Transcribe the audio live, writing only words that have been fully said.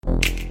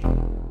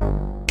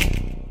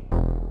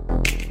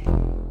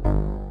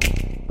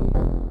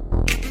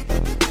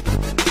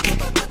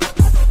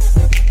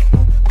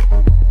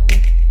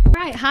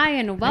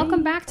and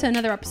welcome back to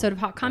another episode of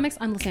Hot Comics.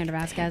 I'm Lysandra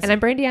Vasquez. And I'm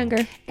Brandy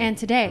Younger. And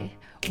today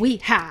we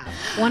have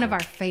one of our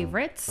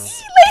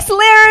favorites. Lace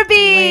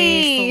Larrabee!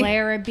 Lace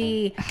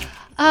Larrabee.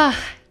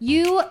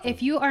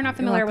 If you are not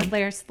familiar with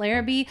Lace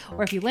Larrabee,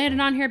 or if you landed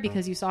on here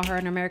because you saw her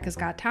on America's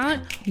Got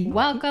Talent,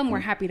 welcome. We're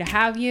happy to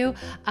have you.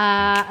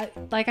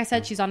 Like I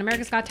said, she's on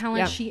America's Got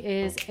Talent.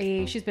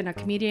 Yep. She's been a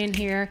comedian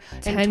here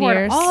and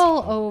toured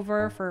all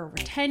over for over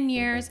 10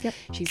 years. Yep.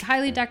 She's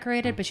highly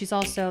decorated, but she's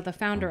also the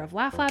founder of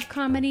Laugh Lab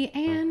Comedy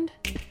and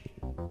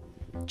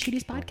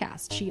Cheaty's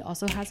podcast. She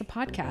also has a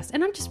podcast,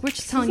 and we're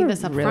just telling you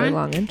this up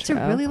front. It's a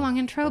really long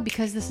intro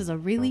because this is a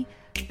really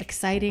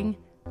exciting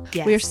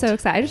guest. We're so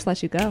excited. I just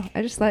let you go.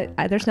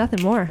 There's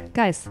nothing more.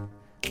 Guys,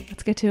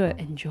 let's get to it.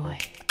 Enjoy.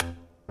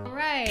 All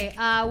right.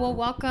 Well,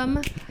 welcome,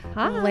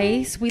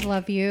 Lace. We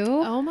love you.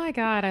 Oh my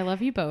God. I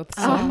love you both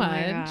so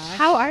much.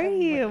 How are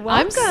you?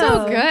 Welcome. I'm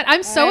so good.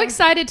 I'm so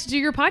excited to do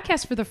your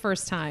podcast for the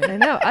first time. I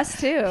know. Us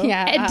too.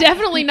 Yeah. And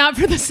definitely not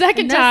for the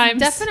second time.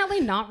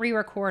 Definitely not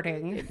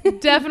re-recording.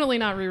 Definitely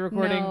not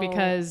re-recording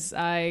because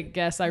I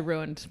guess I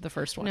ruined the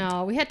first one.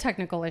 No, we had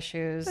technical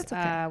issues. That's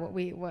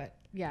okay.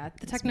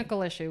 The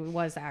technical issue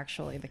was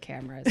actually the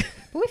cameras,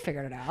 but we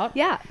figured it out.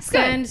 Yeah.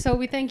 And so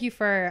we thank you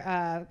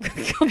for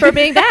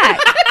being back.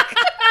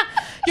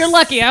 You're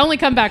lucky. I only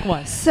come back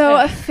once. So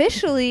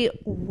officially,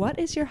 what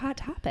is your hot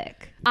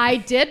topic? I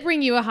did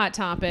bring you a hot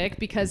topic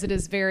because it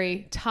is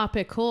very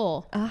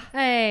topical.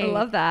 I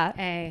love that.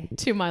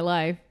 To my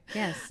life.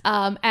 Yes.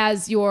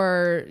 As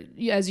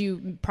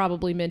you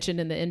probably mentioned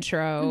in the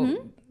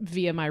intro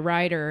via my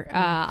writer,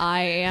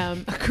 I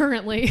am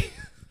currently...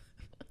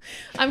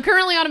 I'm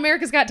currently on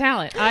America's Got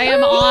Talent. I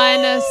am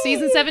on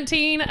season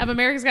 17 of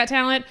America's Got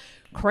Talent.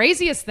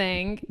 Craziest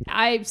thing.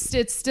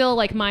 It's still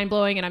like mind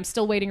blowing, and I'm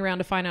still waiting around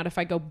to find out if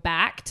I go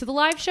back to the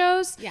live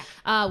shows.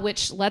 Yeah.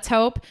 Which let's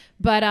hope.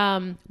 But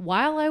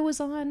while I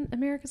was on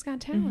America's Got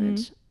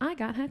Talent, I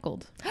got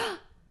heckled.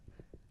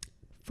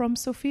 From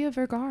Sofia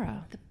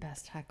Vergara. The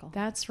best heckle.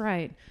 That's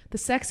right. The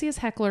sexiest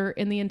heckler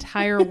in the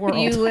entire world.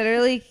 You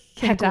literally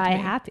can die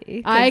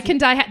happy. I can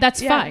die.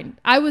 That's fine.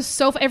 I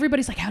was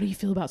everybody's like, how do you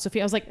feel about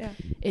Sofia? I was like,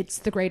 it's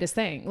the greatest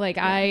thing. Like,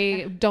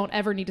 I don't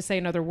ever need to say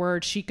another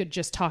word. She could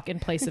just talk in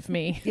place of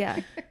me.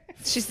 Yeah.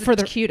 She's the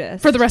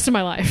cutest. For the rest of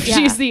my life. Yeah.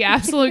 She's the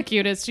absolute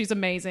cutest. She's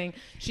amazing.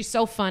 She's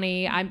so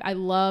funny. I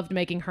loved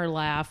making her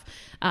laugh.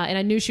 And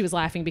I knew she was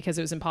laughing because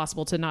it was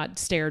impossible to not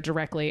stare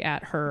directly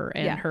at her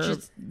and her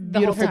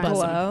beautiful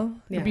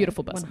bosom. Her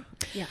beautiful bosom.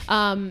 Yeah.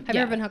 Have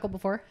you ever been heckled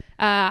before?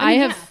 I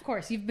have. Yeah, of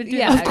course. You've been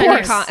doing of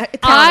course.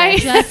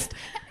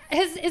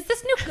 Has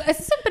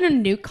this been a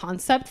new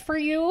concept for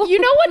you? You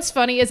know what's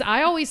funny is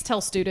I always tell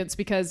students,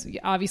 because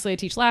obviously I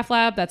teach Laugh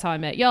Lab. That's how I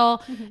met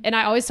y'all. And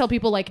I always tell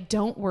people, like,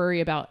 don't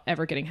worry about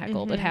ever getting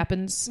heckled. It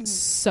happens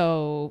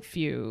so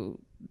few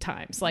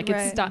times. Like,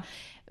 it's not...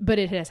 But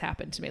it has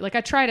happened to me. Like,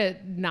 I try to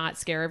not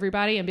scare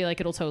everybody and be like,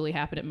 it'll totally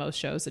happen at most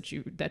shows that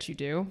you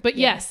do. But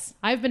yes,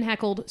 I've been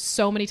heckled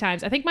so many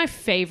times. I think my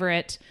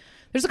favorite,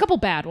 there's a couple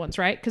bad ones,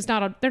 right? Because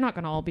they're not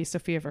going to all be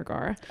Sofia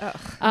Vergara.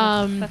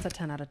 That's a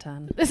 10 out of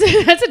 10. That's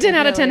a 10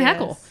 out of 10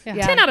 heckle.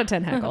 Yeah. 10 out of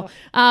 10 heckle.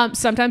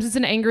 Sometimes it's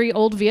an angry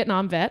old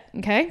Vietnam vet.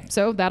 Okay.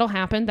 So that'll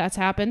happen. That's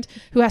happened.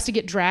 Who has to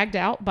get dragged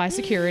out by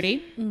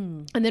security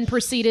and then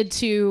proceeded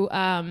to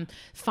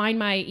find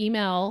my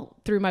email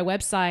through my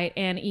website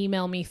and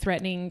email me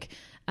threatening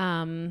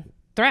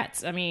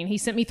threats. I mean, he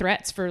sent me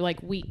threats for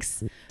like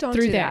weeks. Don't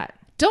do that.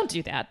 Don't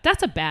do that.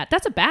 That's a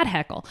bad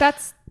heckle.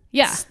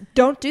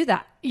 Don't do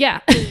that.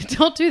 Yeah,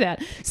 don't do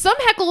that. Some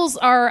heckles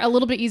are a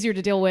little bit easier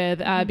to deal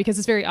with because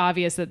it's very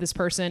obvious that this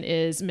person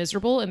is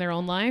miserable in their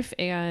own life.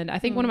 And I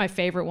think one of my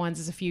favorite ones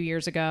is a few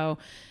years ago.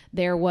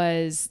 There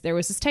was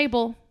this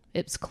table.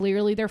 It's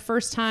clearly their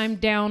first time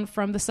down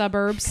from the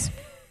suburbs.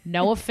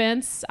 No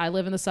offense. I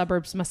live in the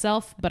suburbs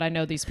myself, but I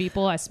know these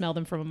people. I smell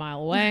them from a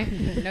mile away.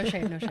 No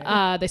shade.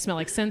 They smell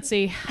like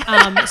Scentsy.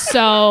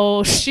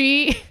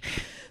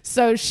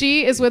 So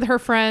she is with her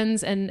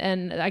friends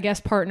and I guess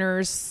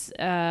partners,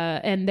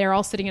 and they're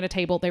all sitting at a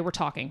table. They were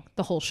talking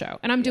the whole show.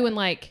 And I'm doing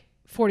like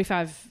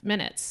 45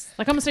 minutes.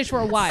 Like, I'm on stage for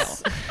a while.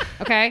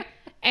 Okay?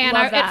 And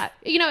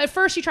at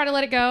first you try to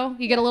let it go.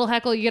 You get a little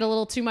heckle. You get a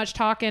little too much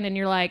talking. And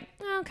you're like,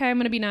 okay, I'm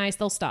going to be nice.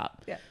 They'll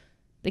stop. Yeah.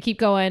 They keep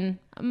going.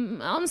 I'm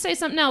going to say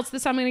something else.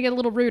 This time I'm going to get a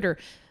little ruder.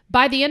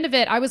 By the end of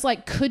it, I was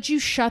like, could you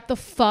shut the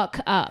fuck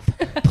up,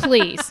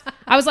 please?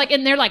 I was like,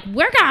 and they're like,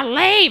 we're going to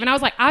leave. And I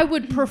was like, I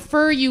would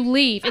prefer you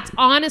leave. It's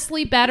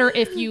honestly better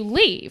if you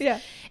leave. Yeah.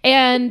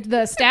 And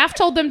the staff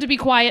told them to be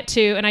quiet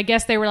too. And I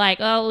guess they were like,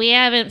 oh, we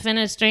haven't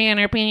finished drinking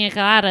our pina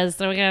coladas,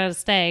 so we got to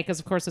stay. Because,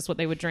 of course, that's what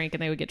they would drink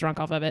and they would get drunk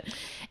off of it.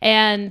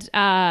 And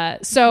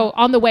so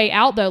on the way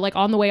out, though, like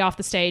on the way off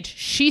the stage,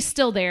 she's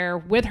still there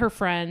with her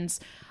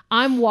friends.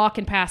 I'm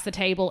walking past the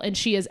table and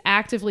she is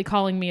actively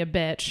calling me a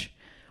bitch.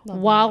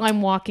 While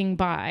I'm walking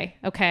by.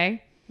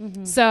 Okay.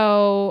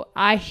 So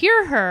I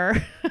hear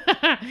her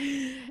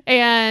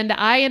and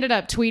I ended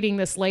up tweeting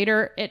this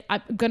later.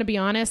 I'm going to be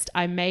honest.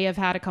 I may have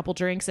had a couple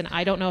drinks and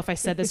I don't know if I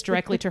said this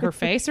directly to her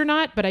face or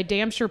not, but I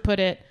damn sure put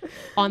it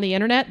on the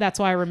internet. That's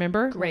why I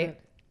remember. Great.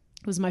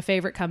 It was my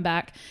favorite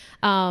comeback.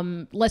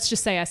 Let's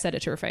just say I said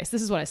it to her face.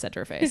 This is what I said to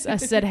her face. I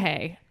said,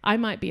 hey, I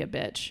might be a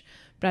bitch,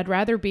 but I'd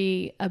rather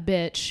be a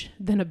bitch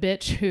than a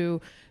bitch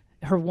who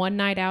her one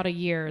night out a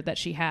year that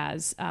she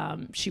has,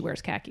 she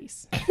wears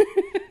khakis.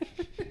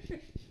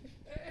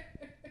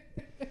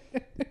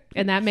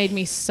 And that made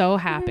me so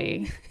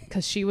happy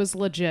because she was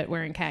legit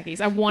wearing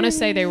khakis. I want to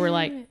say they were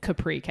like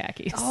capri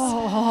khakis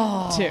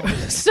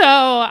too.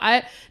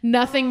 So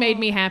nothing made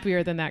me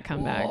happier than that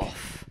comeback. I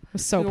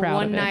was so proud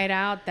of it. One night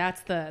out.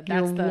 That's the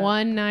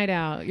one night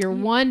out. Your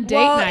one date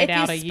night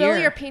out a year. If you spill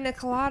your pina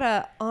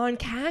colada on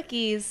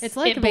khakis, it's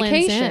like it a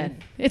vacation.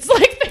 It's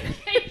like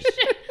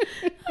vacation.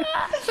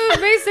 So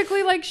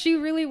basically, like she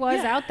really was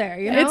out there.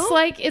 You know,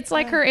 it's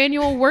like her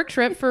annual work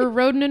trip for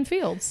Roden and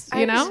Fields.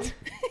 You know.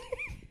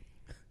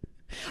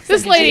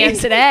 This lady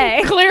is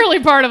today clearly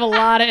part of a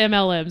lot of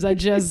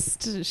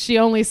MLMs. She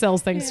only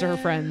sells things to her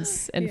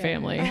friends and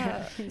family.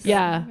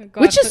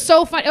 Which is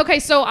so fun. Okay,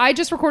 so I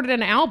just recorded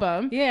an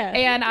album. Yeah.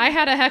 And I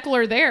had a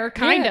heckler there,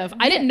 kind of.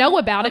 I didn't know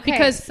about it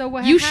because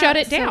you shut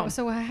it down.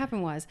 So what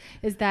happened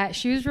is that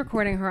she was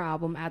recording her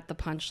album at the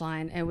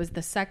Punchline. It was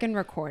the second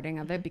recording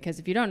of it because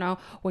if you don't know,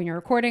 when you're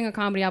recording a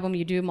comedy album,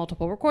 you do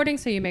multiple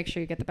recordings, so you make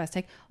sure you get the best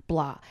take,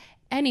 blah.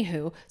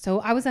 Anywho, so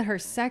I was at her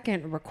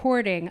second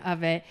recording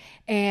of it,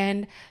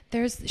 and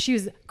she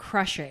was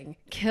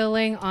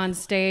killing on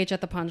stage at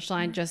the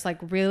Punchline, just like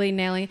really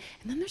nailing.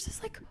 And then there's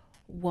this like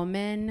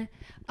woman,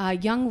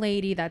 young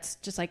lady that's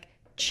just like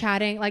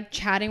chatting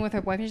with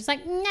her boyfriend. She's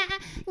like, nah,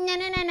 nah,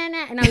 nah, nah, nah,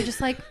 nah. And I'm just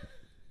like,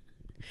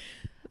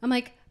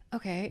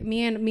 okay.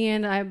 Me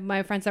and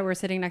my friends that were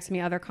sitting next to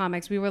me, other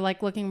comics, we were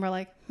like looking, we're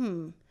like,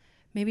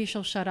 maybe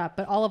she'll shut up.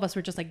 But all of us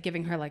were just like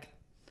giving her like.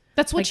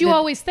 That's what you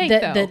always think,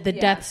 though. The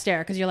death stare,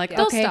 because you're like,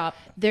 They'll okay, stop.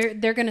 They're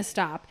going to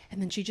stop. And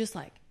then she just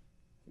like,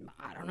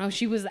 I don't know,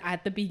 she was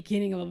at the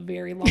beginning of a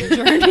very long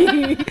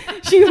journey.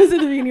 She was at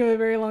the beginning of a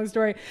very long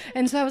story.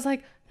 And so I was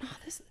like, no,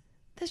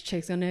 this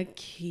chick's going to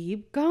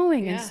keep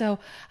going. Yeah. And so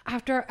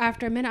after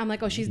a minute, I'm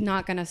like, oh, she's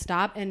not going to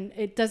stop. And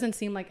it doesn't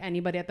seem like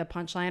anybody at the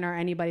Punchline or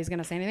anybody's going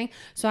to say anything.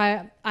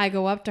 So I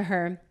go up to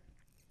her.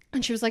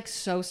 And she was like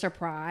so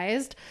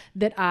surprised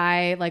that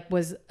I like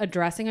was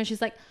addressing her.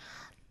 She's like,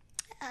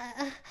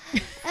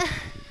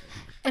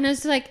 and I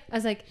was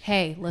like,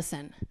 hey,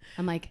 listen.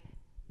 I'm like,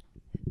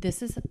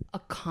 this is a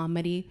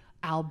comedy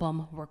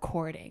album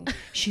recording.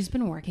 She's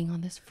been working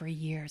on this for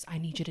years. I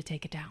need you to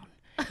take it down.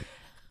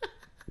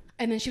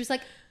 And then she was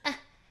like,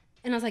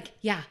 and I was like,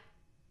 yeah,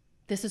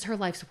 this is her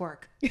life's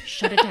work.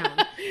 Shut it down.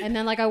 And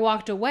then like I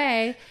walked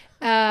away,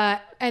 and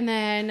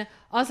then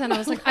all of a sudden I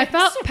was like, I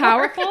felt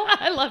powerful.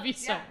 I love you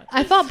so much.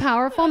 I felt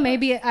powerful.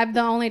 Maybe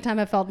the only time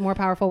I felt more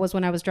powerful was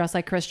when I was dressed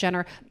like Kris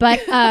Jenner, but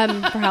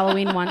for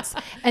Halloween once.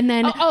 And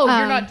then you're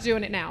not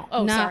doing it now.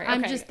 Oh, no, sorry.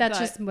 I'm okay.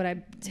 just what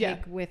I take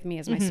with me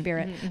as my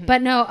spirit.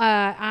 But no,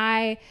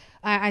 I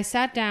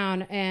sat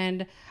down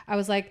and I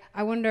was like,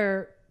 I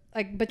wonder.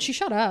 Like, but she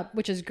shut up,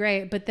 which is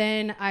great. But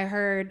then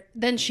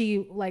then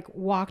she like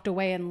walked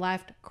away and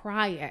left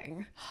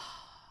crying,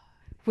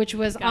 which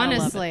was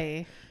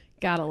honestly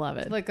gotta love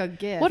it. Like a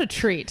gift. What a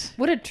treat.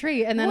 What a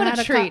treat. And then what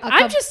a treat.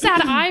 I'm just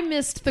sad I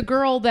missed the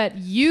girl that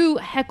you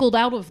heckled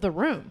out of the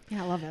room.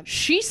 Yeah, I love it.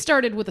 She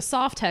started with a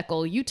soft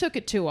heckle. You took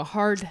it to a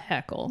hard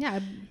heckle.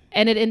 Yeah.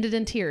 And it ended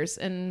in tears.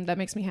 And that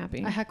makes me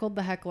happy. I heckled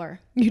the heckler.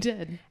 You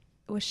did.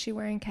 Was she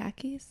wearing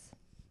khakis?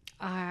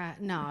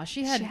 No,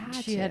 she had,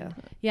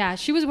 yeah,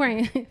 she was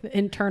wearing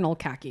internal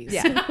khakis.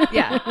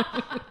 Yeah.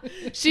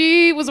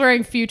 She was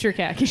wearing future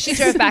khakis. She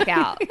drove back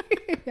out.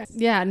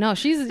 Yeah, no,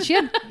 she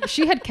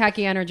had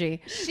khaki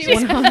energy. She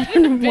was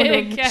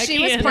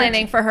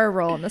planning for her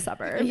role in the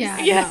suburbs. Yeah.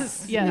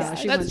 Yes. Yeah,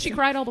 she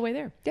cried all the way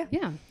there.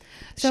 Yeah.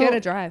 So she had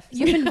a drive.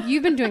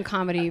 You've been doing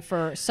comedy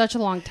for such a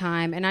long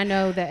time, and I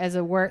know that as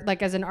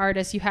an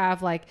artist, you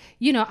have like,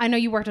 you know, I know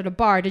you worked at a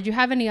bar. Did you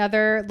have any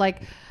other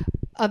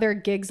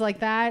gigs like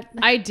that?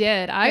 I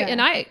did.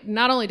 I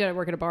not only did I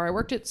work at a bar, I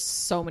worked at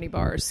so many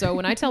bars. So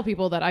when I tell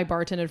people that I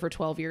bartended for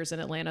 12 years in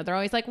Atlanta, they're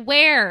always like,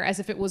 where? As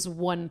if it was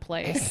one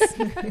place.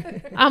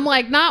 I'm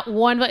like, not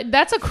one, but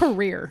that's a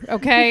career.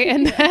 Okay.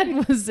 And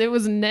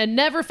it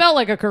never felt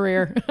like a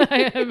career.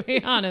 I'll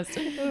be honest.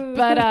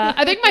 But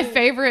I think my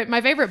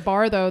favorite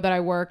bar though that I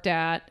worked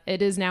at,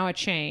 it is now a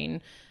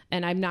chain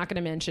and I'm not going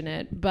to mention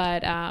it,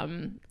 but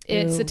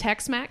it's a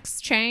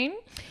Tex-Mex chain.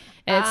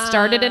 It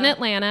started in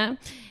Atlanta.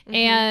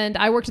 And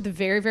I worked at the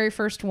very, very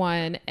first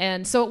one.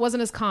 And so it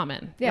wasn't as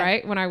common,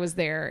 right? When I was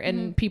there.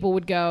 And people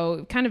would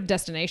go kind of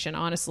destination,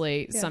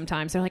 honestly,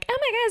 sometimes. They're like, oh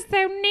my God, it's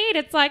so neat.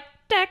 It's like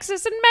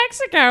Texas and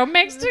Mexico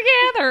mixed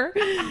together.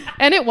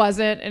 And it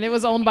wasn't. And it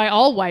was owned by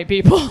all white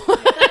people.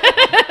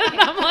 And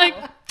I'm like,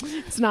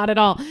 it's not at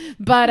all.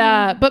 But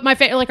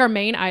my our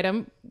main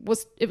item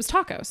was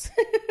tacos.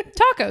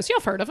 Tacos. Y'all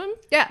have heard of them?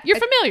 Yeah. You're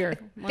familiar.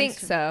 I think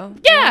so.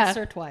 Yeah. Once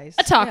or twice.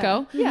 A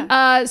taco.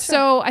 Yeah. Sure.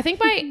 So I think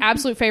my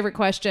absolute favorite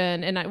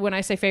question, and when I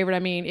say favorite, I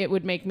mean it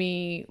would make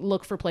me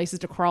look for places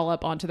to crawl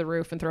up onto the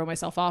roof and throw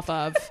myself off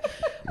of,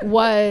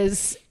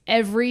 was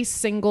every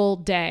single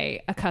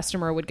day a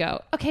customer would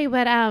go, okay,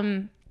 but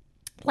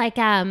like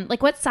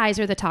what size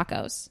are the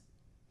tacos?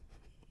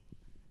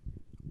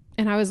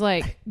 And I was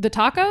like, the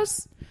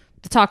tacos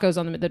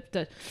on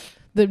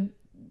the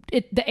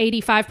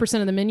 85%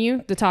 of the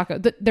menu,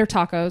 they're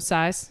taco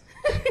size.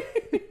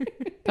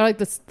 They're like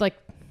this, like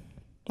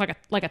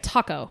a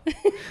taco.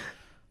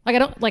 Like I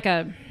don't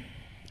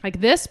like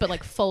this, but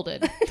like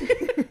folded.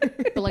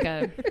 But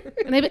like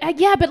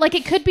but like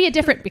it could be a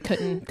different. It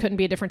couldn't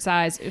be a different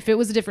size. If it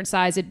was a different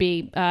size, it'd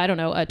be I don't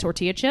know, a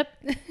tortilla chip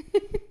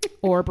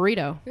or a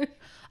burrito.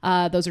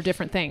 Those are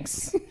different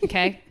things.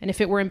 Okay, and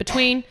if it were in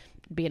between,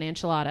 it'd be an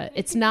enchilada.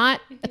 It's not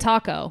a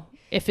taco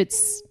if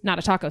it's not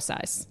a taco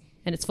size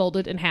and it's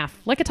folded in half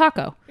like a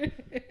taco,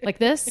 like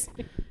this.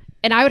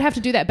 And I would have to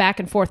do that back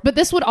and forth. But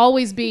this would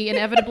always be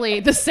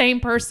inevitably the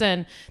same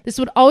person. This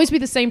would always be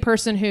the same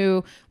person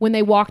who, when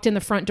they walked in the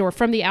front door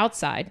from the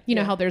outside, you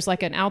know how there's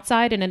like an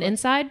outside and an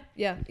inside?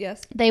 Yeah,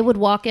 yes. They would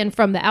walk in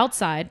from the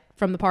outside,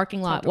 from the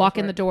parking lot, walk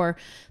in the door.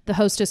 The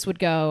hostess would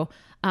go,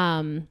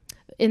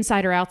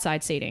 inside or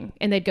outside seating.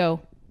 And they'd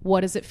go,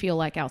 what does it feel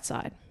like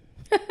outside?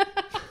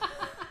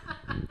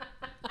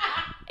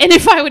 And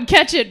if I would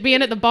catch it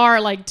being at the bar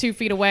like 2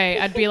 feet away,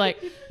 I'd be like...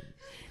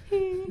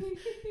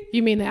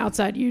 You mean the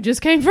outside you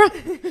just came from?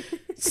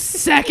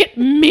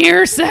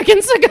 Mere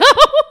seconds ago?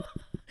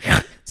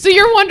 So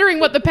you're wondering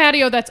what the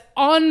patio that's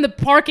on the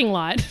parking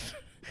lot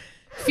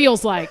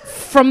feels like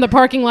from the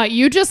parking lot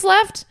you just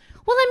left?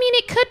 Well, I mean,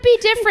 it could be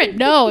different.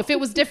 No, if it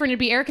was different, it'd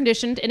be air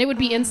conditioned and it would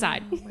be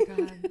inside. Oh my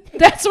God.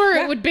 That's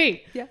where it would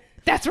be. Yeah.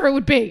 That's where it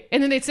would be.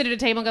 And then they'd sit at a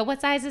table and go,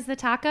 what size is the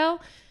taco?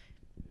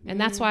 And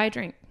that's why I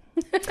drink.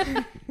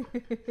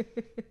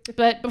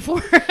 But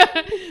before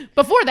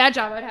that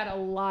job, I'd had a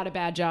lot of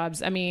bad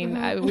jobs. I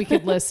mean, we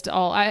could list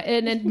all.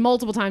 And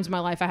multiple times in my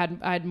life, I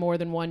had more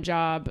than one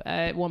job.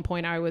 At one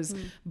point, I was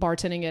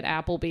bartending at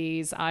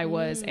Applebee's. I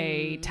was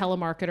a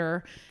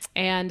telemarketer,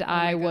 and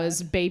I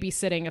was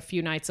babysitting a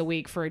few nights a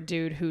week for a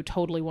dude who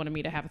totally wanted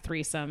me to have a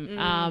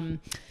threesome.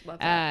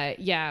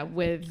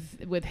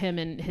 With him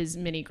and his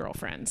mini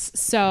girlfriends.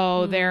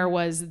 So there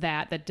was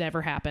that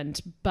never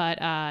happened, but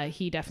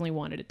he definitely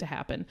wanted it to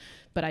happen.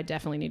 But I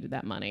definitely needed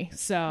that money.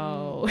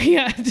 So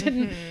it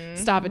didn't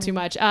stop it too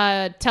much.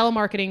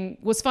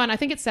 Telemarketing was fun. I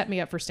think it set me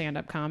up for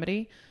stand-up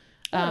comedy.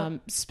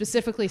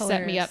 Specifically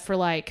set me up for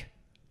like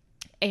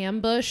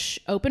ambush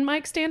open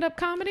mic stand-up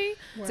comedy.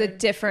 It's a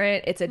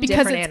different because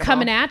it's animal.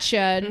 coming at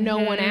you. No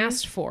one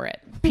asked for it.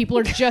 People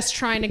are just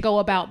trying to go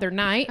about their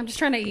night. I'm just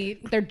trying to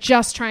eat. They're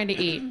just trying to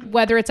eat,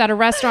 whether it's at a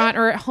restaurant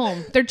or at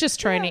home. They're just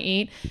trying to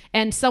eat.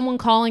 And someone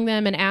calling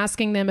them and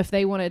asking them if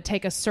they want to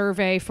take a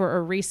survey for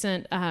a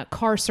recent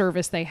car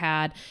service they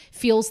had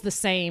feels the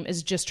same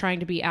as just trying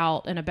to be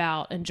out and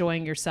about,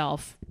 enjoying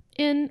yourself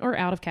in or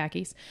out of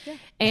khakis. Yeah.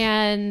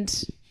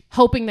 And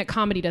hoping that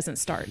comedy doesn't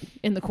start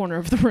in the corner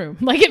of the room.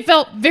 Like it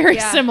felt very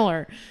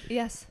similar.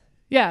 Yes.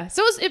 Yeah.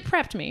 So it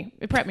prepped me.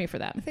 It prepped me for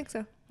that. I think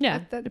so.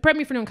 Yeah. It prepped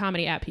me for doing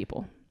comedy at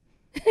people.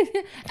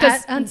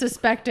 At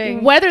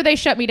unsuspecting. Whether they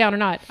shut me down or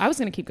not, I was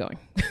going to keep going.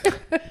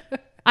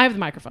 I have the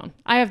microphone.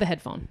 I have the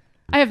headphone.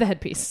 I have the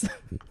headpiece.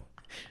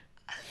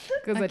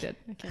 Because I did.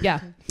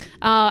 Yeah. And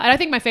I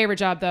think my favorite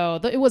job,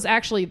 though, it was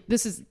actually,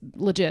 this is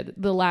legit,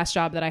 the last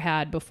job that I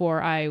had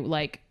before I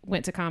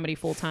went to comedy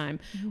full time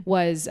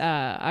was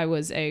I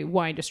was a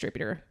wine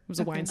distributor. I was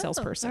a wine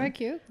salesperson. Very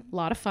cute. A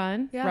lot of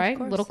fun, Yeah, right? of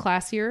course. Little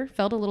classier.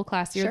 Felt a little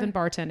classier than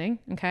bartending.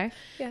 Okay.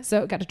 Yeah.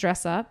 So got to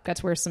dress up. Got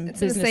to wear some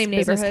It's in the business same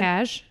neighborhood.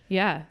 cash.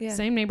 Yeah. Yeah.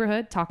 Same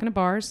neighborhood. Talking to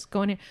bars.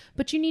 Going here.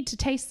 But you need to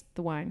taste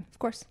the wine. Of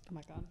course. Oh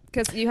my God.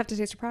 Because you have to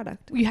taste your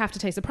product. You have to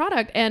taste the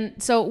product. And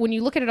so when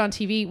you look at it on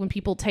TV, when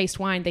people taste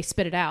wine, they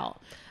spit it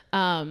out.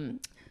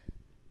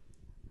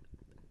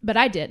 But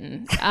I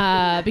didn't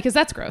because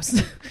that's gross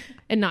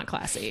and not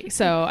classy.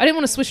 So I didn't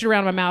want to swish it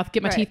around my mouth,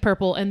 get my teeth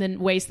purple, and then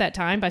waste that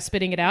time by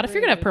spitting it out. If you're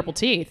going to have purple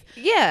teeth,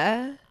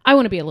 Yeah. I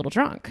want to be a little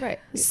drunk. Right.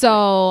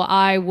 So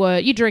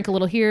you drink a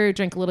little here,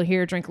 drink a little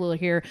here, drink a little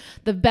here.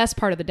 The best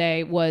part of the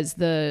day was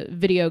the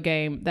video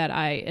game that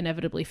I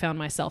inevitably found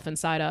myself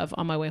inside of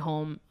on my way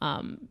home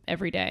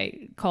every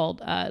day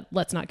called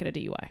Let's Not Get a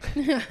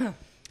DUI.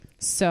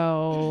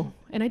 So,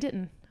 and I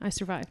didn't. I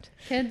survived.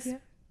 Kids,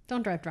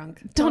 don't drive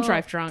drunk. Don't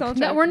drive drunk. don't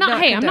No, drive- we're not.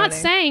 not Hey, I'm not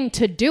condoning. saying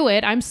to do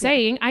it. I'm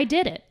saying I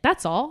did it.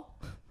 That's all.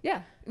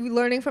 Yeah.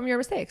 Learning from your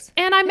mistakes.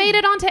 And I made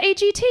it onto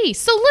AGT.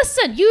 So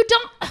listen, you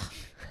don't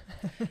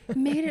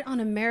Made it on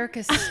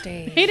America's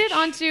stage. made it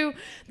onto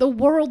the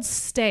world's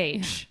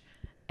stage.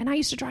 And I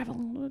used to drive a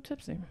little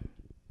tipsy.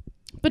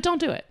 But don't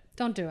do it.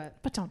 Don't do it.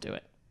 But don't do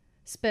it.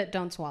 Spit,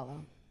 don't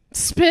swallow.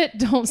 Spit,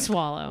 don't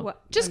swallow.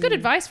 What- Just good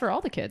advice for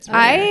all the kids.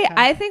 Really.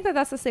 I think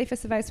that's the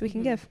safest advice we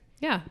can give.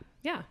 Yeah.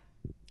 Yeah.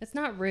 It's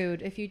not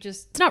rude if you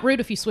just It's not rude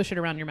if you swish it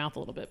around your mouth a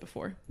little bit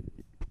before.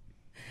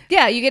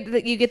 Yeah, you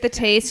get the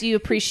taste, you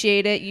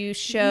appreciate it, you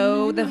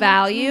show the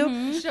value,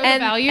 Show the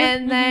value.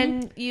 and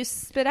then you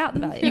spit out the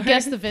value. You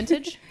guess the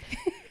vintage.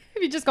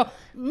 if you just go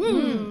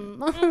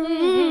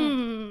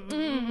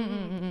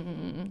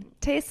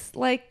Tastes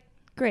like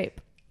grape.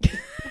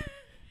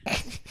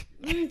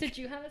 Did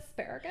you have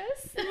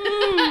asparagus?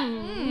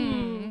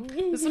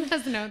 This one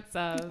has notes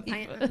of.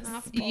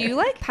 You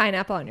like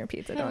pineapple on your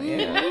pizza, don't you?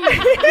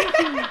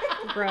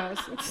 Gross.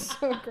 It's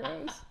so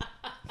gross.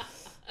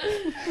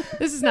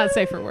 This is not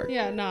safe for work.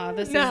 Yeah, no,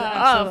 this is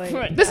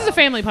absolutely. This is a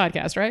family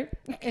podcast, right?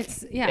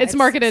 It's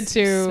marketed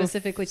to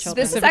specifically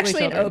children. This is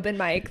actually an open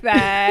mic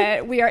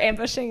that we are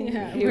ambushing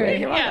you.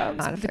 You're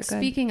welcome. But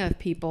speaking of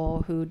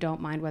people who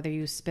don't mind whether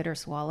you spit or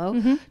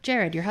swallow,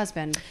 Jared, your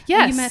husband.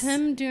 Yes. You met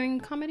him doing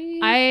comedy?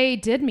 I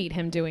did meet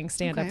him doing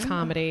stand-up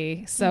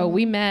comedy. So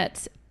we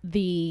met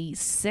the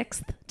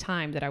 6th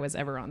time that I was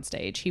ever on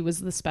stage. He was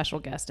the special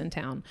guest in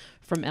town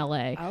from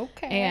LA.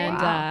 Okay. And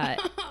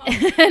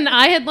and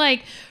I had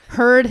like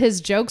heard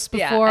his jokes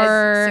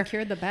before.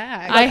 Secured the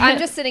bag. I'm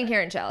just sitting here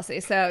in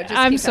jealousy, so just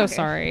I'm keep so talking.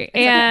 sorry.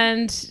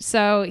 And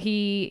so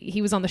he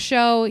was on the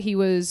show. He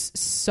was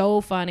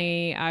so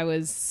funny. I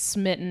was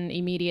smitten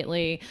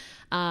immediately.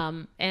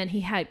 And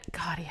he had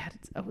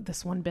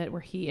this one bit where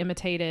he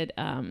imitated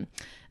a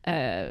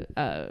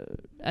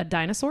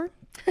dinosaur.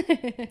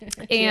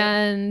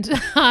 And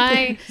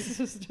it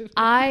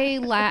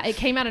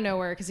came out of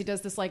nowhere because he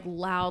does this like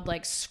loud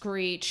like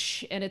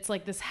screech, and it's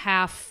like this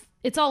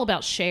it's all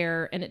about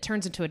Cher, and it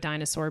turns into a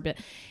dinosaur. But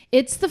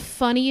it's the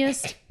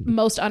funniest,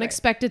 most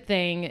unexpected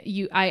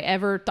thing I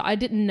ever thought. I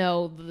didn't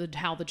know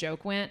how the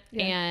joke went,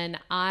 and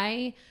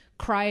I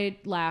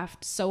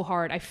laughed so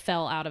hard I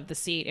fell out of the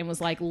seat and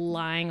was like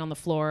lying on the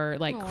floor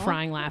like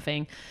crying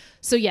laughing.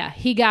 So yeah,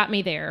 he got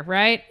me there,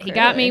 right? He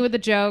got me with the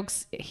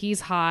jokes. He's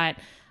hot.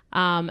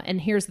 And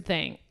here's the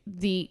thing.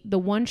 The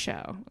one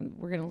show,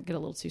 we're going to get a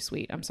little too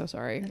sweet. I'm so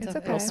sorry. It's okay.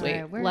 A little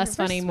sweet. Right. Less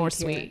funny, more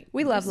sweet here. sweet.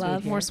 We love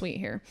love. More sweet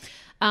here.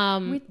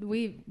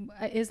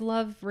 Is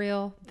love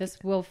real?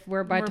 We're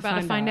about to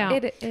find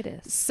out. It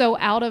is. So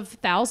out of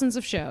thousands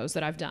of shows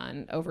that I've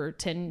done over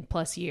 10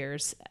 plus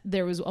years,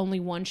 there was only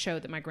one show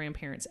that my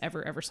grandparents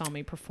ever saw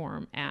me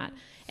perform at.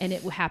 And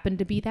it happened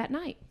to be that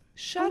night.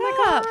 Shut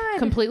up.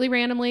 Completely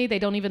randomly. They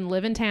don't even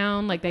live in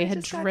town. Like they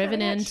had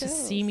driven in to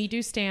see me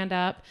do stand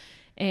up.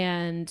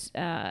 And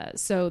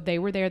so they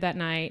were there that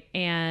night.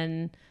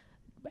 And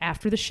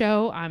after the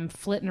show, I'm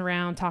flitting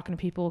around talking to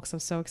people because I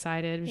was so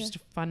excited. It was just a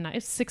fun night.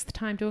 It's 6th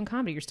time doing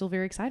comedy. You're still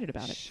very excited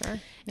about it. Sure.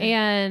 Yeah.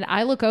 And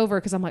I look over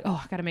because I'm like,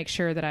 I got to make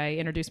sure that I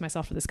introduce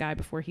myself to this guy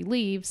before he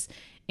leaves.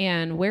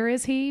 And where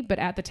is he? But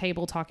at the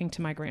table talking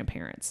to my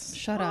grandparents.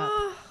 Shut up.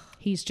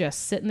 He's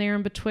just sitting there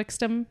in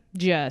betwixt them,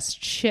 just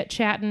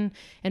chit-chatting.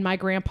 And my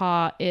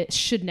grandpa, it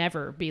should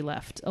never be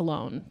left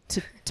alone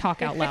to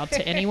talk out loud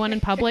to anyone in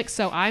public.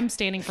 So I'm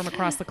standing from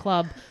across the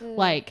club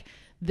like,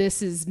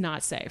 this is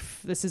not safe.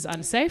 This is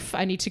unsafe.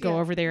 I need to go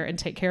over there and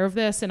take care of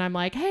this. And I'm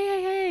like,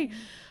 hey.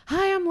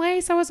 Hi, I'm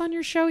Lace. I was on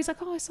your show. He's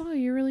like, I saw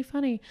you. You're really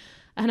funny.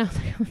 And I was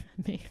like,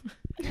 me.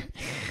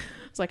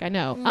 It's like, I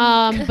know.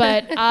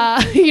 But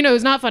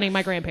it's not funny.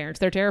 My grandparents,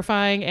 they're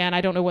terrifying. And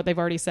I don't know what they've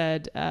already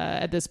said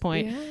at this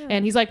point. Yeah.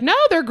 And he's like, no,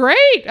 they're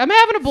great. I'm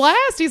having a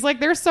blast. He's like,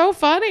 they're so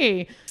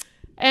funny.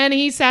 And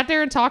he sat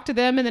there and talked to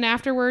them. And then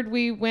afterward,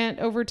 we went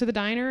over to the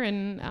diner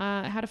and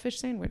had a fish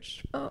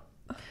sandwich. Oh.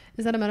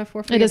 Is that a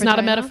metaphor for It your is not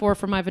a vagina? metaphor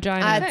for my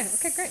vagina.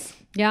 Okay, great.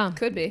 Yeah.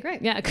 Could be.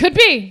 Great. Yeah, it could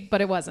be,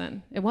 but it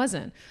wasn't.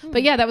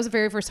 But yeah, that was the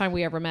very first time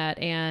we ever met,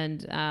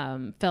 and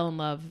fell in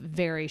love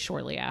very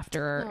shortly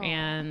after. Aww.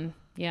 And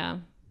yeah,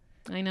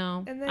 I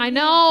know.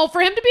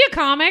 For him to be a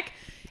comic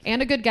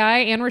and a good guy,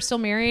 and we're still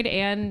married,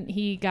 and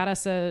he got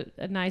us a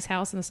nice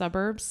house in the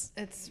suburbs.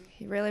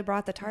 He really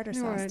brought the tartar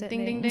sauce, didn't he?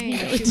 Ding, ding,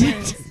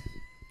 ding.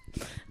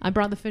 I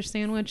brought the fish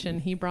sandwich,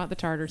 and he brought the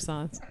tartar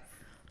sauce.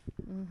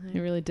 Mm-hmm. He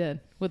really did,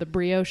 with a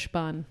brioche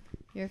bun.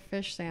 Your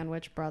fish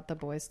sandwich brought the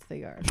boys to the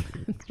yard.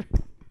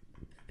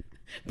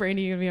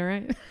 Brandy, you gonna be all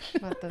right?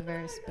 About the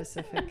very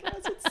specific.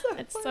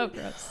 It's so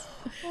gross.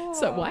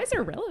 So why is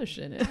there relish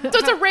in it? So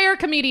it's a rare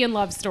comedian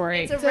love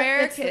story. It's a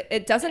rare.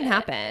 It doesn't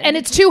happen. And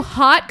it's two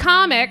hot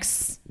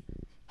comics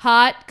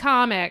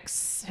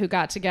who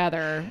got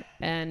together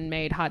and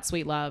made hot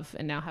sweet love,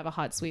 and now have a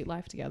hot sweet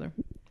life together.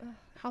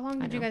 How long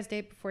did you guys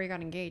date before you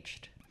got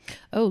engaged?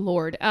 Oh,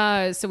 Lord.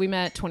 So we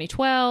met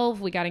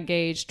 2012. We got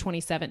engaged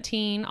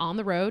 2017 on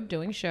the road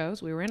doing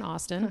shows. We were in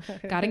Austin,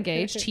 got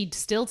engaged. He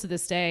still to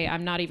this day,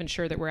 I'm not even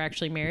sure that we're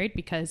actually married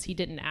because he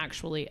didn't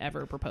actually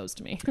ever propose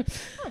to me.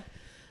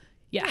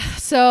 Yeah.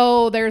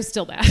 So there's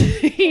still that.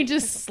 He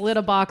just slid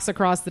a box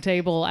across the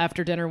table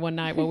after dinner one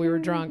night while we were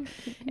drunk.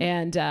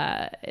 And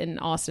in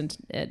Austin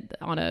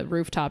on a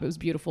rooftop, it was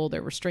beautiful.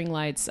 There were string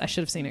lights. I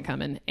should have seen it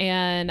coming.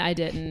 And I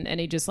didn't.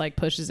 And he just like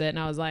pushes it. And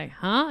I was like,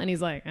 huh? And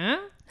he's like, huh?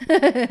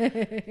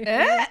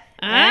 And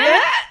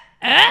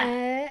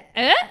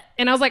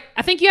I was like,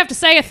 I think you have to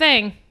say a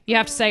thing. You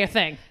have to say a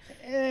thing.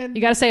 You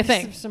got to say a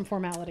thing. Some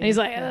formality. And he's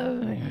like,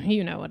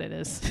 you know what it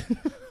is.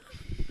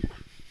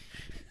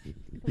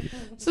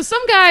 So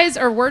some guys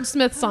are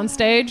wordsmiths on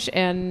stage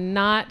and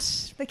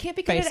not. They can't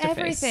be good at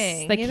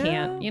everything. They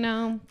can't,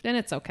 and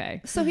it's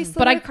okay. So he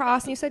slid it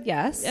across, and you said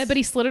yes. But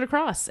he slid it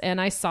across, and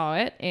I saw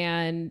it,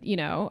 and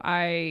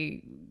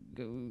I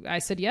I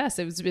said yes.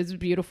 It was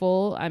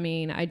beautiful. I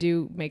mean, I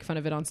do make fun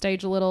of it on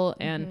stage a little.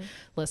 And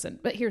listen,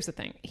 but here's the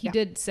thing. He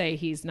did say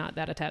he's not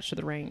that attached to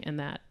the ring, and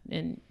that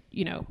in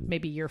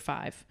maybe year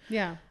 5,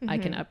 I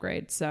can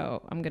upgrade.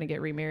 So I'm gonna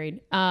get remarried.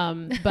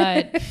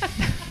 But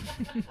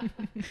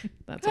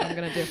that's what I'm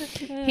gonna do.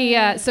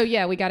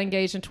 We got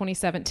engaged in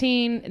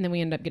 2017, and then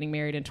we ended up getting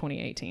married in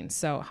 2018.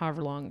 So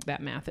however long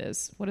that math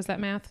is. What is that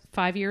math?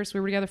 5 years? We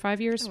were together 5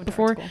 years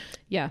before.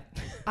 Yeah.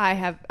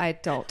 I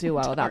don't do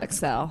well without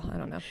Excel. I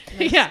don't know.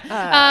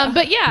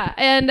 But yeah.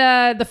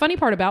 And the funny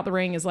part about the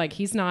ring is like,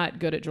 he's not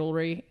good at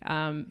jewelry.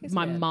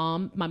 My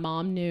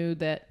mom knew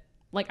that.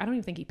 Like, I don't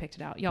even think he picked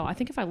it out. Y'all, I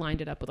think if I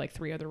lined it up with like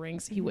 3 other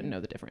rings, he wouldn't know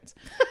the difference.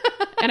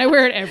 And I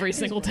wear it every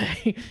single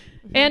day.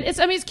 And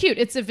it's cute.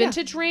 It's a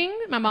vintage ring.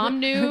 My mom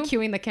knew.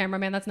 Cueing the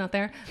cameraman that's not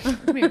there.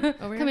 Come here.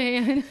 Over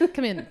here.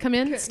 Come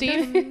in,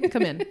 Steve.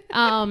 Come in.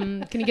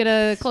 Can you get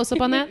a close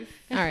up on that?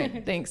 All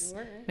right. Thanks.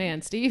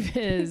 Man, Steve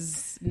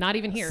is not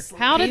even here.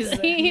 How did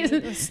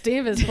he?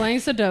 Steve is playing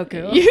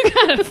Sudoku. You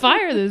gotta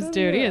fire this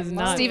dude. He is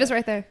not. Steve is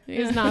right there.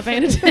 He's not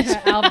paying attention.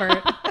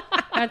 Albert.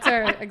 That's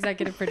our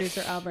executive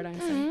producer, Albert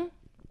Einstein.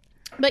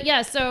 But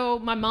yeah, so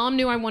my mom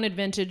knew I wanted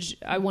vintage.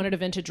 I wanted a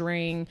vintage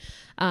ring.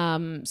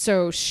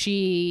 So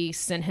she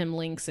sent him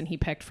links and he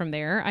picked from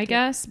there, I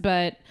guess.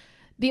 But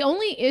the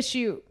only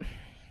issue,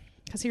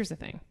 because here's the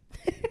thing.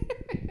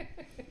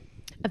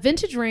 A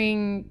vintage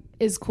ring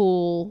is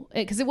cool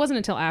because it wasn't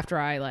until after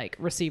I like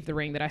received the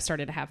ring that I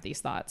started to have these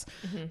thoughts.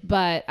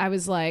 But I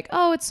was like,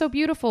 oh, it's so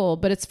beautiful,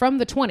 but it's from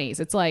the 20s.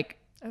 It's like,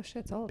 oh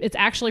shit, it's old. It's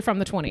actually from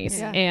the 20s.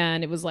 Yeah.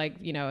 And it was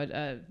like,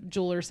 a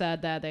jeweler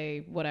said that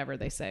whatever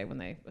they say when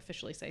they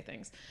officially say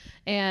things.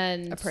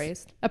 And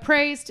Appraised.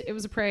 It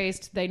was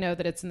appraised. They know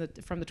that it's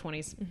from the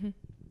 20s.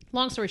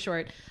 Long story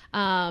short,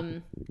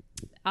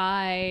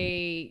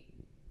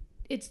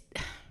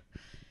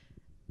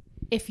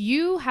 if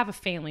you have a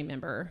family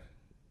member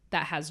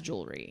that has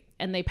jewelry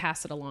and they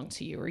pass it along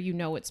to you, or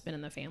it's been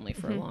in the family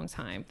for a long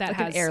time, that like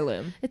has an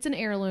heirloom. It's an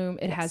heirloom.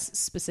 It has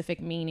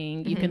specific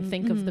meaning. You can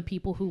think of the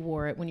people who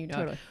wore it when you know.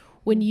 Totally.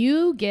 When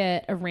you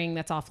get a ring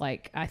that's off,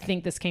 like, I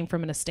think this came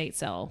from an estate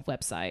sale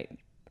website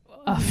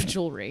of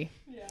jewelry.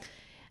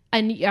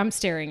 And I'm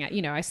staring at,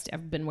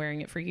 I've been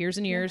wearing it for years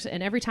and years.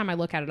 And every time I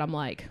look at it, I'm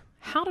like,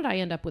 how did I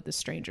end up with this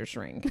stranger's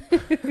ring?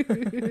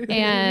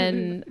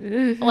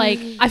 And like,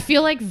 I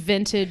feel like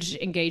vintage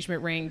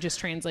engagement ring just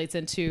translates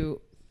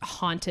into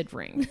haunted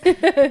ring.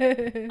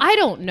 I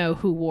don't know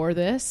who wore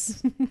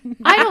this.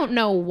 I don't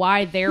know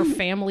why their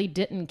family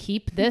didn't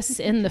keep this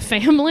in the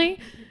family.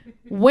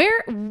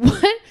 What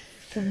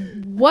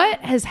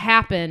has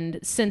happened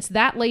since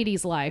that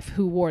lady's life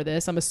who wore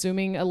this? I'm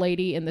assuming a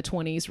lady in the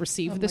 20s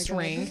received this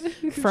ring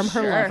from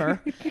her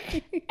lover.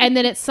 And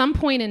then at some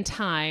point in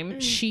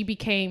time, she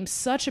became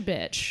such a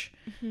bitch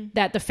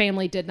that the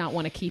family did not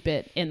want to keep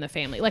it in the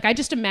family. Like, I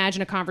just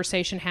imagine a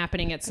conversation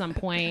happening at some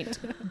point,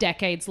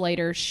 decades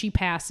later, she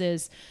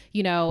passes,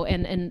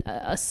 and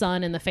a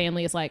son in the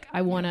family is like,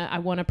 I want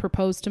to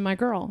propose to my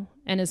girl.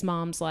 And his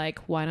mom's like,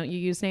 why don't you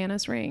use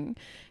Nana's ring?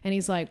 And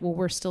he's like, well,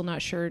 we're still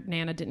not sure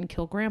Nana didn't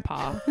kill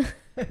Grandpa.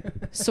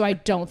 So I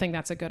don't think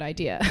that's a good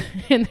idea.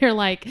 And they're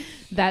like,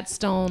 that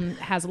stone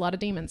has a lot of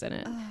demons in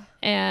it.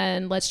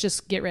 And let's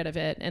just get rid of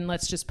it. And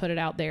let's just put it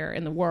out there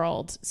in the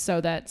world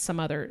so that some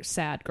other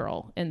sad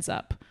girl ends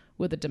up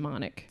with a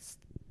demonic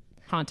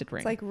haunted ring.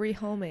 It's like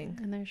rehoming.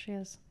 And there she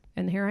is.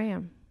 And here I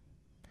am.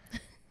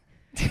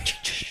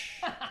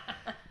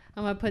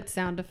 I'm going to put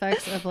sound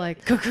effects of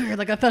like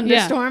a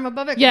thunderstorm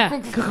above it.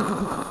 Yeah.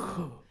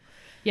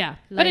 Yeah.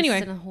 But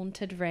anyway. In a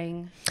haunted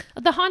ring.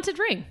 The haunted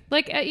ring.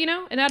 Like,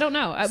 and I don't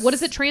know. What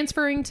is it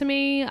transferring to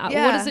me?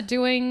 What is it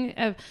doing?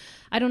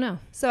 I don't know.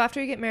 So after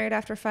you get married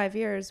after 5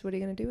 years, what are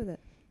you going to do with it?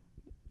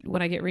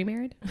 When I get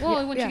remarried?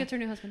 Well, when she gets her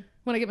new husband.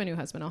 When I get my new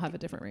husband, I'll have a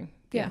different ring.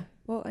 Yeah.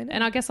 Well, I know.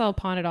 And I guess I'll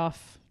pawn it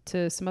off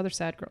to some other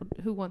sad girl.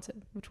 Who wants it?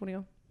 Which one of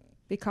y'all?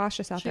 Be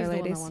cautious out there,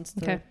 ladies.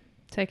 Okay.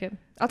 Take it.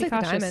 I'll take the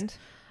diamond.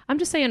 I'm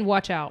just saying,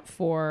 watch out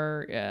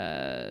for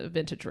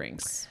vintage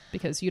rings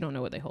because you don't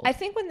know what they hold. I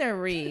think when they're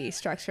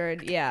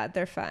restructured,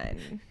 they're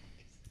fine.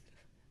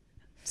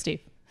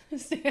 Steve.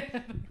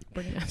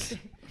 Bring it up.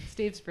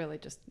 Steve's really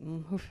just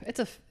it's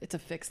a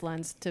fixed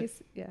lens to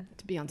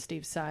be on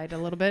Steve's side a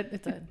little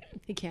bit.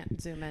 He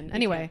can't zoom in.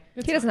 Anyway,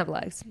 he doesn't have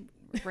legs.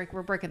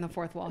 We're breaking the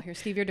fourth wall here.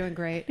 Steve, you're doing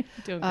great.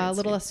 A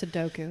little less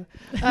Sudoku.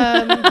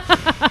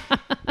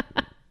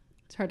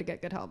 It's hard to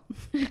get good help.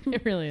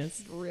 It really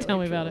is. Tell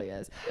me about it.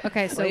 Is.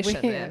 Okay, so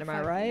am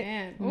I right?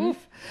 Man, oof.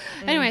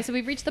 Anyway, so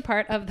we've reached the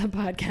part of the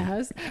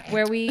podcast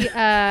where we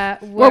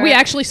where we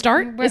actually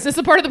start. Is this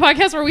the part of the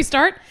podcast where we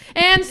start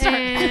and start?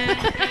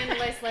 And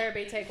Lace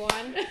Larrabee, take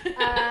one.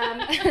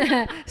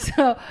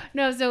 So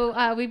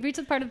we've reached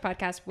the part of the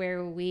podcast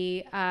where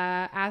we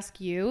ask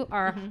you,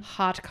 our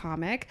hot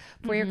comic,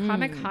 for your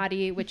comic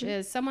hottie, which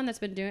is someone that's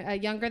been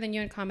doing younger than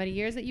you in comedy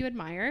years that you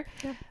admire.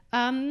 Yeah.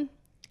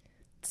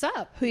 What's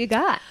up? Who you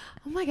got?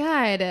 Oh my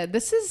God.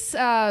 This is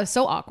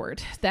so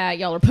awkward that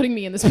y'all are putting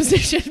me in this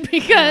position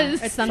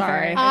because It's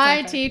unfair.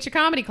 I teach a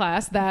comedy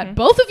class that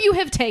both of you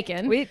have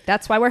taken.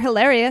 That's why we're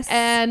hilarious.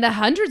 And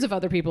hundreds of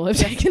other people have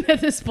taken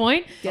at this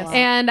point. Yes.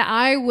 And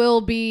I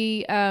will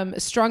be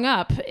strung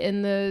up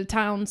in the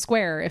town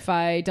square if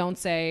I don't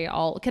say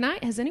all.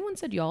 Has anyone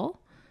said y'all?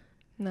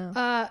 No.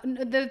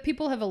 The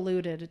people have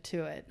alluded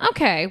to it.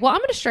 Okay, well, I'm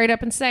going to straight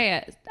up and say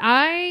it.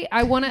 I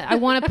want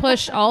to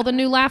push all the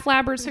new Laugh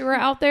Labbers who are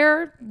out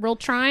there, real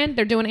trying.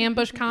 They're doing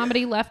ambush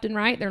comedy left and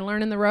right. They're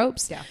learning the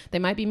ropes. Yeah. They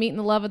might be meeting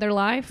the love of their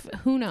life.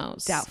 Who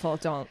knows? Doubtful.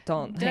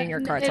 Don't hang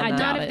your cards on Not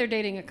that. if they're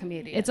dating a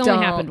comedian. It's only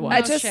Don't. happened once.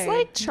 I just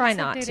shade. try It's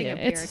not dating to. a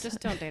peer.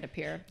 Just don't date a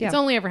peer. Yeah. It's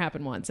only ever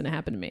happened once, and it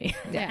happened to me.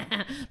 Yeah.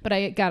 But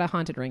I got a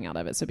haunted ring out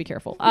of it, so be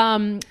careful.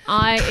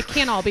 It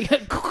can't all be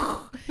good.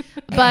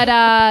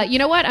 But you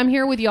know what? I'm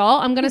here with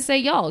y'all. I'm gonna say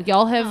y'all.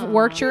 Y'all have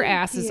worked your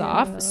asses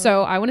off.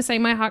 So I want to say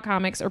my hot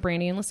comics are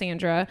Brandy and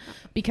Lysandra,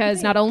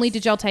 because not only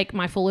did y'all take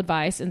my full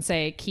advice and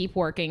say keep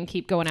working,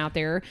 keep going out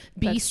there,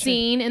 be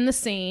seen in the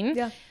scene.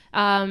 Yeah.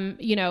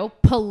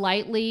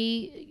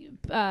 Politely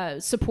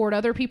support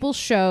other people's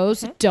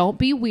shows. Don't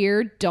be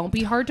weird. Don't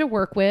be hard to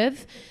work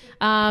with.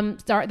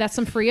 That's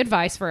some free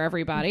advice for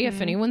everybody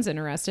if anyone's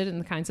interested in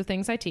the kinds of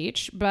things I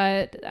teach.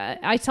 But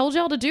I told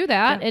y'all to do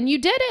that, and you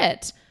did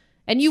it.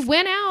 And you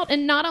went out,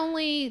 and not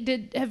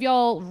only have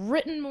y'all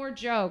written more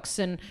jokes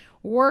and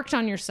worked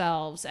on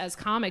yourselves as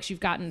comics, you've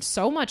gotten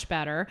so much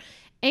better,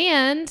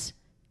 and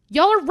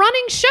y'all are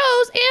running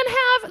shows and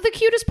have the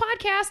cutest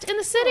podcast in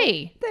the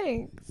city.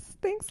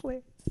 Thanks,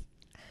 Liz.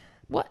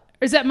 What?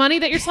 Is that money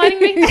that you're sliding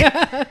me?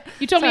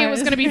 You told me it was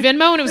going to be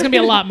Venmo, and it was going to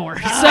be a lot more.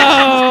 So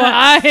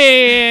I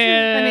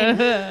mean,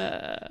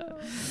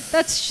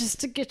 That's just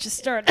to get you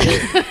started.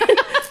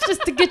 It's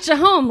just to get you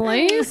home,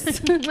 Lace. that's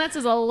just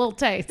a little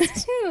taste.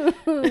 It's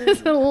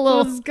a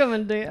little, What's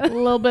coming to a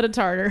little bit of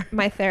tartar.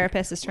 My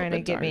therapist is trying to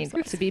get me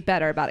to be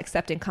better about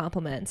accepting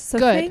compliments. So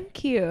Good.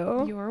 thank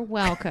you. You're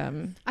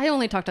welcome. I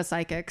only talk to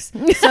psychics.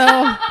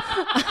 So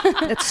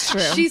That's true.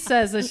 she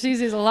says that she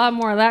sees a lot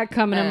more of that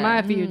coming in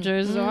my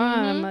future. So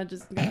I'm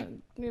just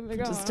going to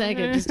Just take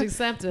it. Just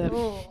accept it.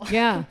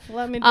 Yeah.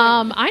 Let me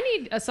I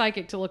need a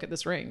psychic to look at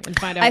this ring and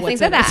find out I what's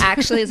think that in it.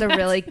 actually is a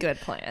really good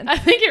plan. I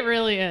think it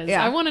really is.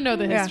 Yeah. I want to know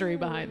the Yeah. history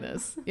behind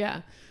this.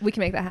 Yeah. We can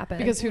make that happen.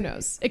 Because who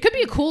knows? It could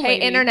be a cool hey,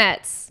 lady.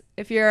 internets,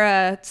 if you're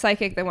a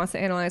psychic that wants to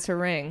analyze her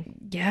ring,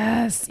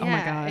 Yes. Oh my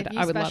Yeah, God. if you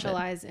I would love it.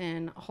 specialize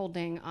in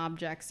holding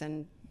objects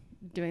and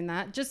doing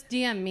that, just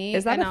DM me.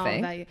 Is that and a I'll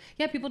thing? value-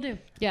 Yeah, people do.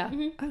 Yeah.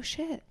 oh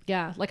shit.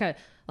 Yeah. Like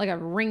a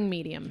ring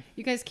medium.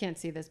 You guys can't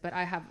see this, but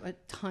I have a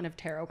ton of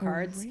tarot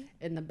cards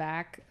in the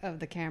back of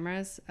the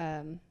cameras.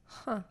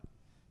 Huh.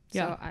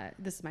 So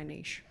this is my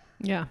niche.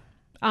 Yeah.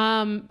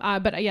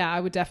 But yeah, I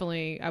would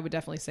definitely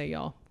say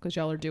y'all, because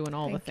y'all are doing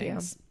all Thank the you.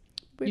 things.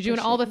 We You're doing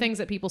all the appreciate things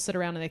that people sit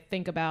around and they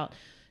think about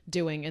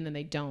doing, and then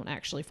they don't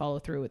actually follow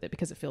through with it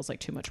because it feels like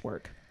too much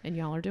work. And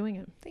y'all are doing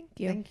it Thank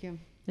you. Thank you.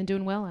 and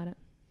doing well at it.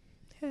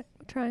 Yeah,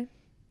 we're trying.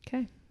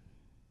 Okay.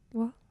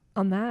 Well,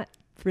 on that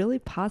really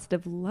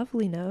positive,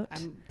 lovely note,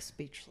 I'm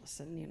speechless,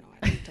 and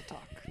I need to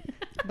talk.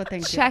 But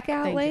thank you. check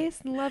out Thank you. Lace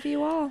and love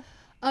you all.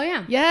 Oh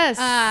yeah. Yes.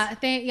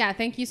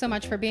 Thank you so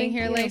much for being Thank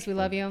here, you. Lace. We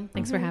love you.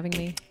 Thanks for having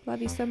me.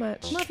 Love you so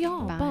much. Love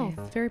y'all Bye.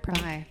 both. Very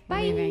proud. Bye.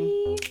 Bye.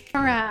 Leaving.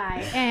 All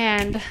right,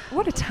 and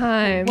What a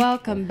time.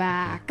 welcome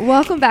back.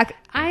 Welcome back.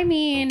 I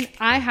mean,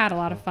 I had a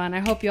lot of fun. I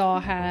hope you all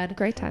had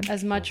Great time.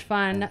 as much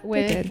fun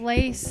with did.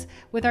 Lace,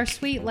 with our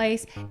sweet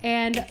Lace.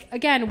 And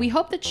again, we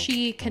hope that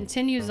she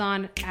continues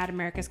on at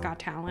America's Got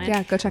Talent.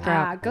 Yeah, go check her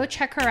out. Go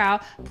check her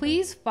out.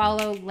 Please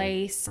follow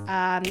Lace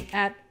on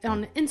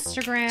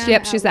Instagram.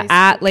 Yep, she's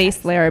at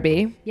Lace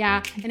Larrabee.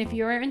 Yeah, and if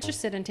you're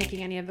interested in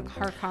taking any of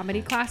her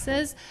comedy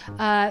classes,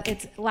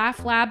 it's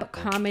Laugh Lab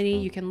Comedy.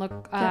 You can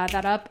look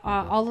that up.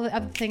 All of the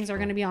other things are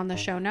going to be on the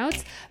show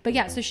notes. But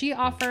yeah, so she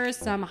offers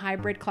some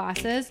hybrid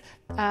classes.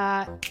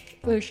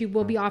 She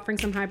will be offering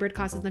some hybrid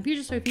classes in the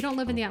future. So if you don't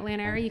live in the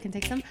Atlanta area, you can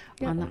take them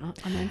on the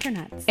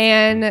internet.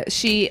 And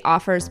she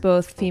offers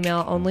both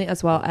female only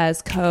as well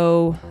as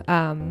co-ed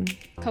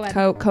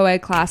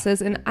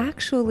classes. And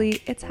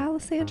actually, it's how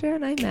Lysandra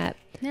and I met.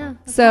 Yeah.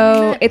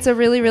 So it's a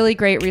really, really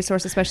great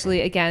resource,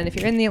 especially again, if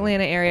you're in the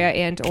Atlanta area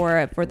and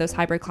or for those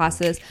hybrid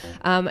classes,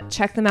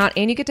 check them out.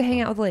 And you get to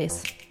hang out with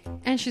Lace.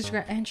 And she's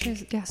great. And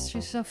she's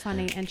so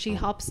funny. And she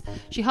helps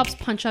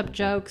punch up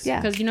jokes. Yeah.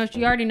 Because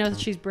you already know that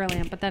she's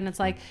brilliant. But then it's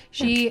like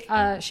she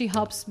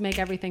helps make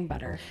everything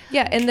better.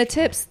 Yeah, and the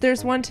tips,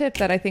 there's one tip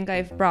that I think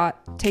I've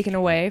taken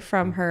away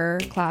from her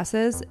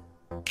classes,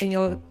 and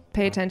you'll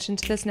pay attention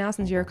to this now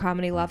since you're a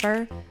comedy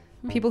lover.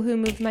 People who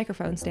move the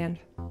microphone stand.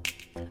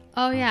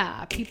 Oh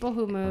yeah, people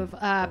who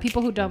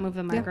don't move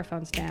the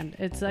microphone stand.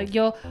 It's like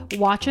you'll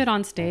watch it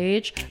on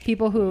stage.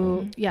 People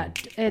who,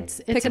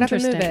 it's Pick it up and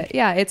interesting. move it.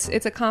 Yeah, it's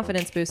a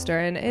confidence booster,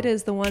 and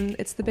it's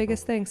the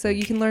biggest thing. So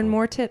you can learn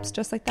more tips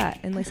just like that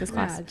in Lace's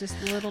class. Yeah, just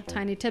little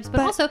tiny tips. But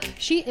also,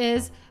 she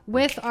is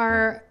with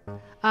our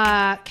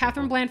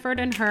Catherine Blanford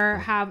and her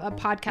have a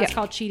podcast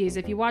called Cheaties.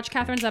 If you watch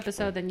Catherine's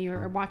episode, then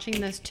you're watching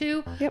this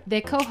too. Yep.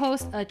 They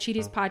co-host a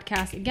Cheaties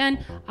podcast.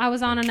 Again, I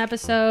was on an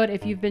episode.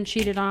 If you've been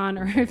cheated on,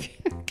 or if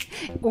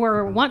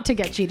or want to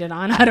get cheated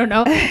on, I don't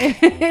know.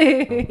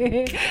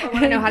 Or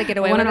want to know how to get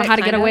away with it. Want to know how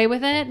to get kinda. away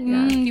with it?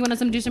 You want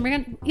to do some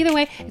recon? Either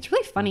way, it's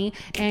really funny,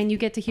 and you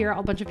get to hear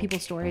a bunch of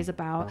people's stories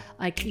about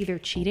like either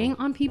cheating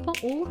on people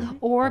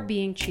or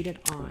being cheated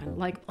on.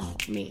 Like, oh,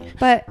 me.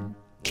 But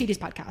Cheaties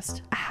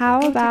podcast. how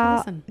take a about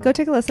listen. go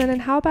take a listen?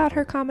 And how about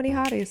her comedy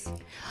hotties?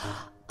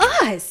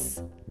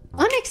 Us,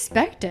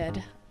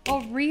 unexpected.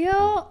 A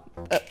real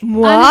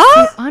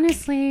What?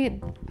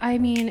 honestly, I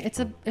mean, it's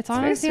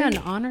honestly very an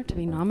sweet. honor to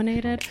be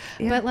nominated,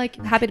 Yeah. but like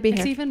Happy to be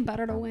it's here. even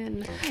better to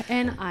win.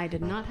 And I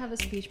did not have a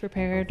speech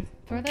prepared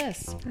for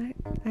this.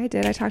 I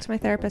did. I talked to my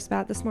therapist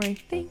about it this morning.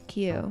 Thank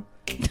you.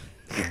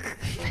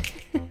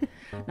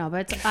 No,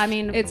 but I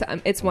mean,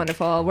 It's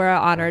wonderful. We're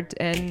honored,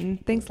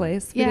 and thanks,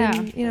 Lace.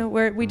 Yeah.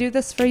 We do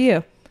this for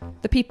you,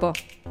 the people.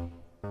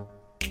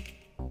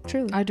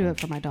 Truly. I do it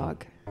for my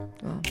dog,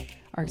 Well,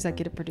 our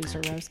executive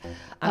producer Rose.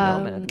 I'm the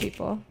woman of the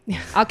people.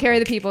 I'll carry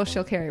the people.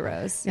 She'll carry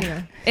Rose. You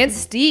know. And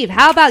Steve.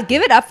 How about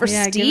give it up for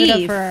Steve? Give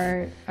it up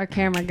for our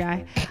camera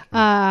guy.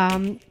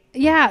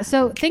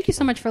 So thank you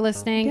so much for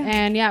listening. Yeah.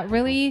 And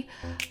really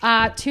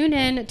tune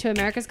in to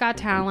America's Got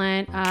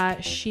Talent.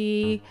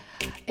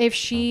 If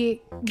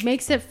she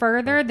makes it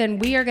further, then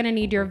we are going to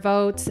need your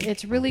votes.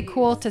 It's really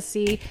cool to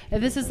see.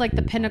 This is like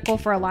the pinnacle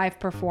for a live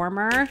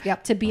performer.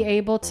 Yep. To be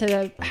able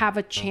to have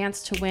a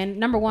chance to win,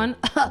 number one,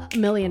 $1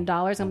 million. I'm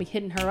going to be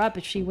hitting her up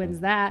if she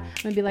wins that. I'm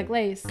going to be like,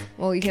 Lace,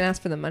 Well, you can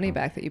ask for the money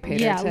back that you paid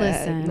Yeah, her to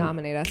listen.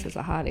 nominate us as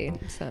a hottie.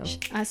 So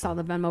I saw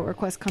the Venmo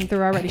request come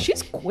through already.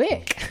 She's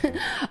quick.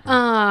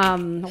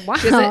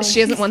 Wow. she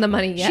hasn't won the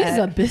money yet. She's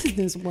a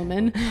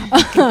businesswoman.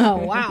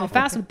 Wow,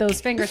 fast with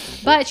those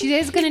fingers. But she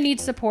is going to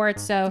need support.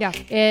 So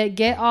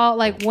get all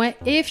like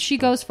if she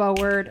goes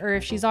forward or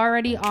if she's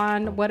already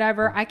on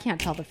whatever. I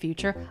can't tell the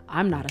future.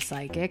 I'm not a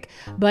psychic.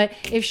 But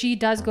if she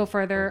does go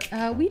further,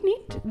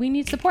 we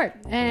need support,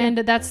 and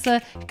that's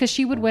because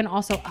she would win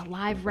also a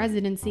live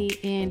residency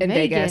in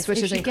Vegas, which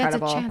if is she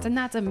incredible. Gets a chance, and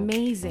that's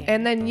amazing.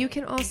 And then you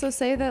can also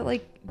say that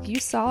like you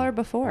saw her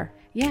before.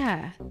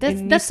 Yeah,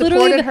 And that's you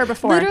literally supported her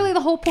before. Literally,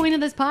 the whole point of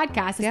this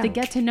podcast is Yeah. to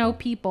get to know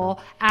people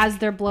as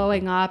they're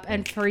blowing up,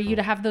 and for you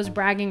to have those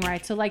bragging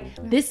rights. So, like,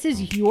 this is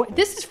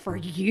for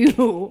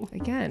you.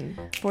 Again,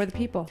 for the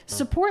people.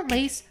 Support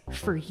Lace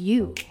for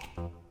you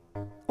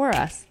Or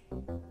us.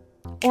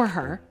 or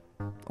her,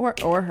 Or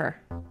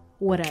her.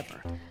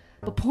 whatever.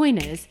 The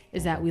point is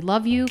that we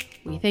love you.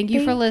 We thank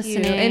you for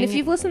listening. And if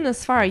you've listened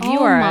this far, you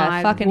Oh are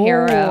my a fucking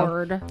Lord.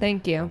 hero.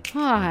 Thank you.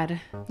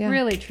 God, Yeah.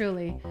 really,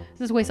 truly,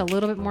 this waste a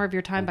little bit more of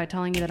your time by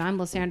telling you that I'm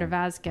Lysandra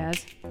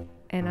Vasquez.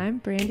 And I'm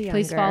Brandy Younger.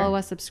 Please follow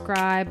us,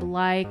 subscribe,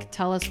 like,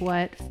 tell us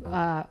what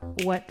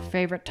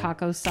favorite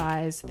taco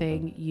size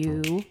thing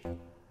you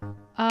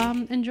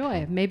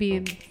enjoy. Maybe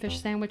fish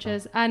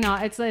sandwiches. I know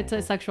it's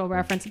a sexual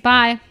reference.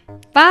 Bye.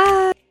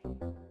 Bye.